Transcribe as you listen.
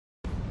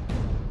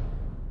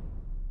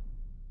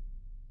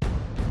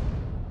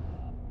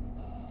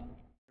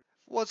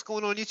What's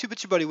going on YouTube?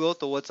 It's your buddy Will at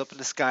the What's Up in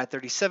the Sky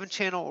 37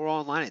 channel or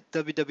online at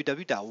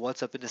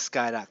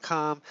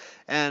www.whatsupinthesky.com.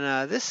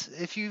 And this,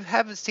 if you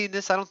haven't seen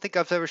this, I don't think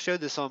I've ever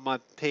showed this on my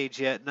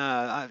page yet. And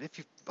a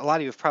lot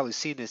of you have probably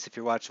seen this if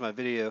you're watching my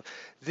video.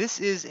 This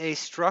is a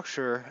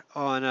structure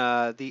on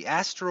the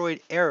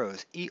asteroid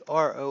EROS,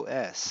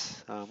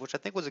 E-R-O-S, which I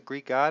think was a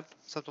Greek god,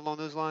 something along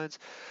those lines.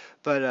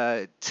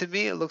 But to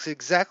me, it looks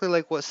exactly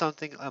like what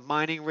a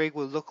mining rig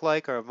would look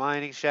like, or a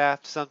mining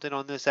shaft, something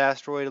on this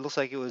asteroid. It looks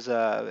like it was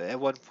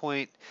at one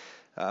point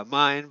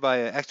mined by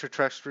an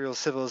extraterrestrial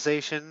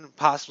civilization,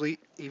 possibly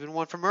even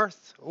one from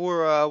Earth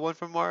or one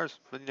from Mars.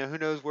 And, who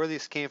knows where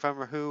this came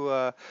from or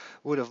who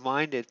would have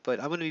mined it. But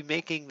I'm going to be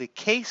making the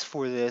case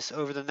for this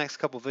over the next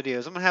couple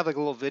videos. I'm going to have like a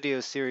little video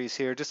series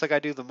here, just like I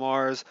do the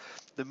Mars,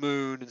 the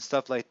Moon, and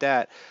stuff like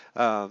that.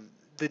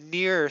 The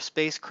NEAR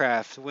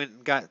Spacecraft went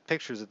and got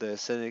pictures of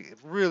this, and it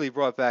really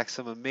brought back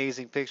some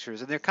amazing pictures.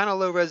 And they're kind of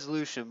low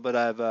resolution, but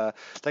like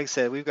I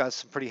said, we've got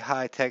some pretty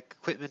high-tech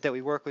equipment that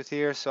we work with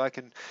here, so I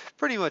can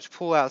pretty much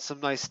pull out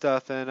some nice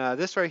stuff. And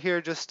this right here,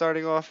 just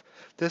starting off,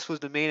 this was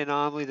the main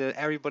anomaly that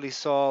everybody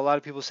saw. A lot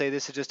of people say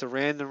this is just a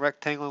random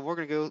rectangle, and we're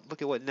going to go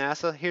look at what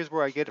NASA. Here's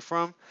where I get it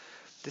from.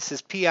 This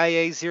is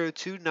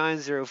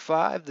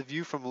PIA-02905, the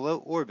view from low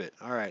orbit.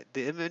 All right,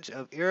 the image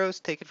of EROS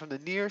taken from the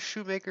NEAR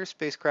Shoemaker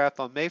spacecraft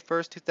on May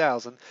 1st,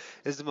 2000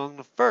 is among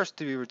the first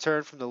to be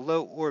returned from the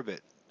low orbit.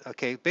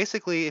 Okay,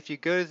 basically, if you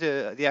go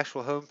to the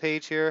actual home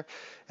page here,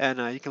 and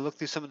you can look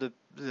through some of the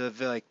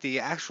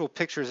actual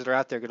pictures that are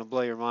out there, going to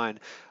blow your mind.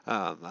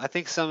 I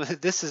think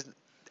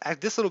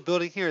this little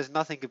building here is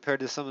nothing compared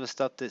to some of the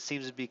stuff that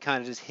seems to be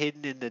kind of just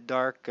hidden in the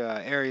dark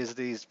areas of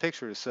these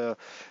pictures. So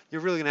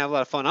you're really going to have a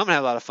lot of fun. I'm going to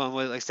have a lot of fun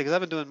with it, like I said, because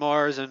I've been doing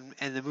Mars and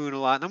the Moon a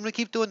lot. And I'm going to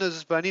keep doing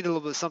those, but I need a little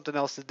bit of something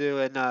else to do.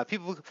 And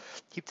people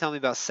keep telling me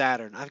about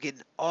Saturn. I'm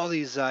getting all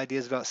these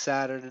ideas about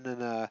Saturn, and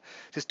then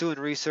just doing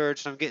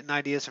research, and I'm getting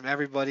ideas from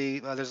everybody.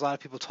 There's a lot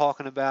of people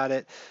talking about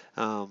it.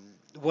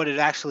 What it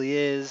actually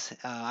is.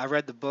 I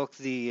read the book,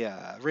 The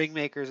Ring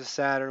Makers of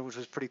Saturn, which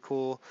was pretty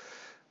cool.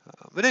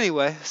 But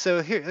anyway,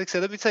 so here, like I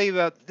said, let me tell you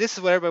about, this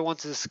is what everybody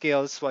wants to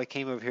scale. This is why I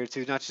came over here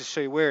too, not just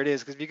show you where it is,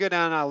 because if you go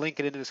down, I'll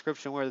link it in the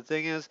description where the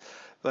thing is.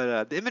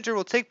 But the imager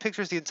will take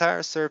pictures of the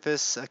entire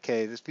surface.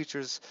 Okay, this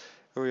features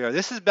where we are.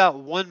 This is about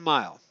 1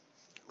 mile.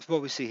 That's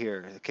what we see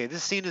here. Okay,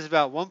 this scene is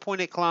about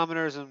 1.8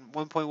 kilometers and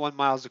 1.1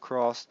 miles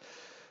across.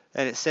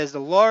 And it says the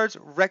large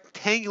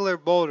rectangular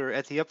boulder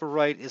at the upper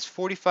right is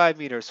 45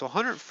 meters, so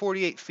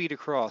 148 feet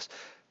across.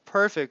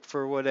 Perfect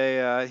for what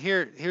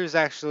here's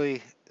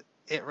actually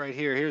it right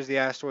here. Here's the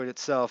asteroid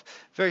itself.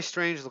 Very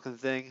strange looking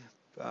thing.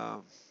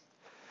 Let's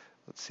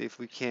see if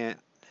we can't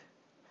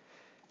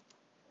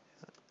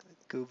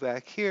go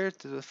back here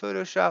to the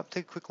Photoshop.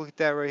 Take a quick look at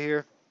that right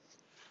here.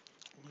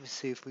 Let me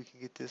see if we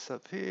can get this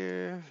up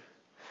here.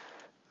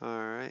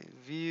 Alright,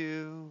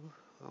 view.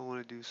 I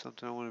want to do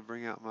something. I want to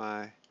bring out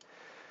my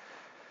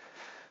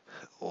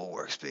old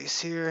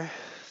workspace here.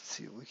 Let's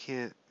see if we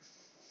can't.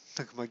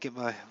 I might get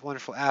my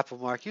wonderful Apple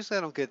mark. Usually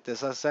I don't get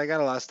this. I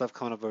got a lot of stuff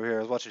coming up over here. I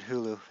was watching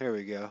Hulu. Here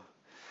we go.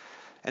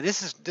 And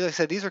this is, like I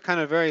said, these are kind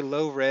of very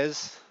low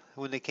res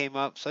when they came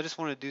up. So I just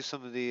want to do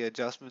some of the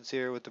adjustments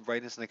here with the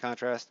brightness and the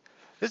contrast,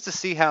 just to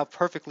see how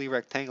perfectly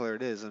rectangular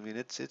it is. I mean,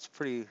 it's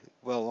pretty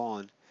well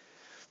on.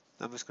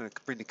 I'm just going to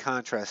bring the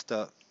contrast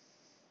up.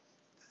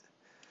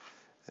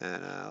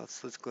 And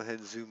let's go ahead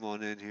and zoom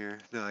on in here.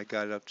 No, I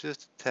got it up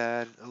just a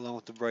tad along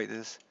with the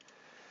brightness.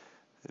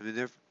 I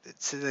mean,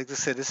 it's, like I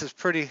said, this is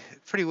pretty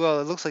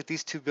well. It looks like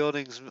these two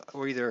buildings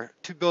were either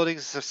two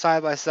buildings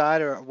side by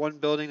side, or one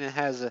building that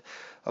has a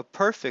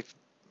perfect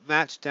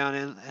match down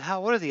in.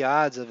 What are the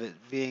odds of it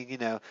being,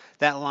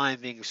 that line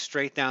being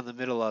straight down the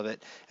middle of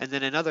it, and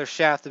then another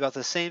shaft about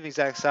the same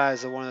exact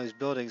size of one of those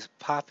buildings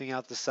popping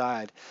out the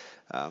side.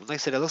 Like I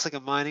said, it looks like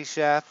a mining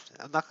shaft.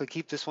 I'm not going to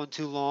keep this one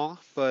too long,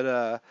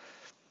 but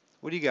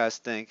what do you guys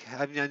think?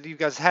 I mean, you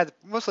guys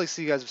most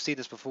likely you guys have seen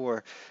this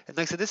before. And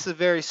like I said, this is a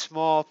very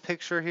small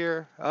picture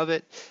here of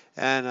it.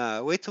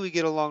 And wait till we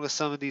get along with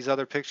some of these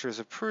other pictures.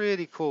 They're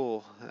pretty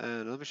cool.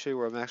 And let me show you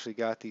where I've actually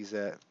got these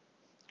at.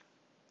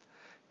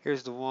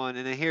 Here's the one.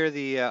 And then here are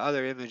the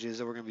other images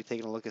that we're going to be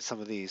taking a look at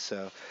some of these.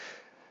 So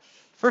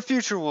for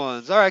future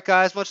ones. All right,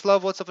 guys. Much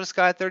love. What's up in the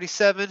Sky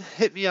 37?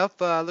 Hit me up.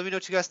 Let me know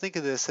what you guys think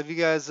of this. Have you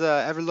guys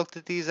ever looked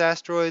at these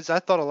asteroids? I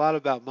thought a lot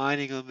about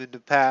mining them in the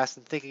past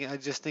and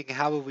just thinking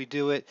how would we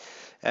do it.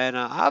 And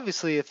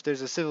obviously, if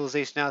there's a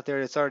civilization out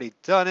there that's already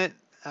done it,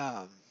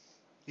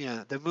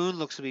 the moon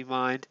looks to be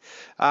mined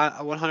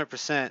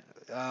 100%.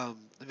 I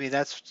mean,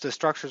 that's the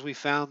structures we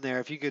found there.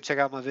 If you go check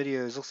out my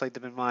videos, it looks like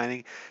they've been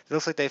mining. It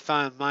looks like they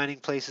found mining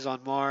places on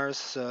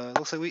Mars. It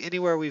looks like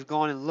anywhere we've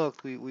gone and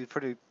looked, we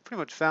pretty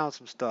much found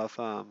some stuff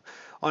on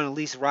at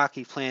least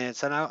rocky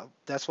planets. And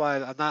that's why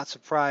I'm not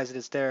surprised that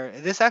it's there.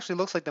 And this actually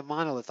looks like the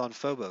monolith on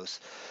Phobos.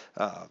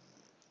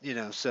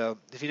 So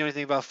if you know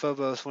anything about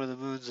Phobos, one of the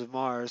moons of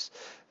Mars,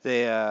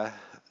 they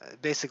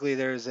Basically,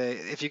 there's a,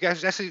 if you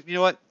guys actually, you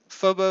know what,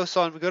 Phobos,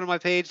 go to my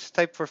page,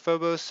 type for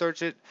Phobos,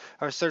 search it,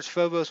 or search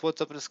Phobos,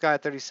 what's up in the sky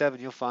at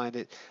 37, you'll find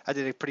it. I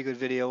did a pretty good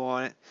video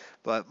on it.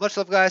 But much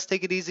love, guys.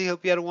 Take it easy.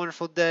 Hope you had a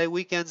wonderful day.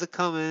 Weekends are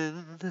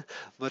coming.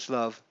 Much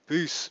love.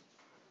 Peace.